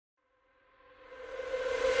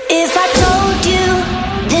If I told you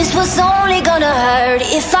this was only gonna hurt,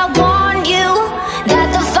 if I warned you that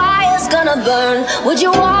the fire's gonna burn, would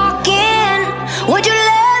you walk in? Would you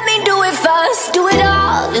let me do it first? Do it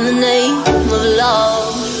all in the name of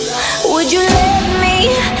love. Would you let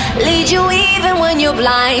me lead you even when you're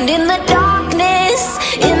blind in the dark?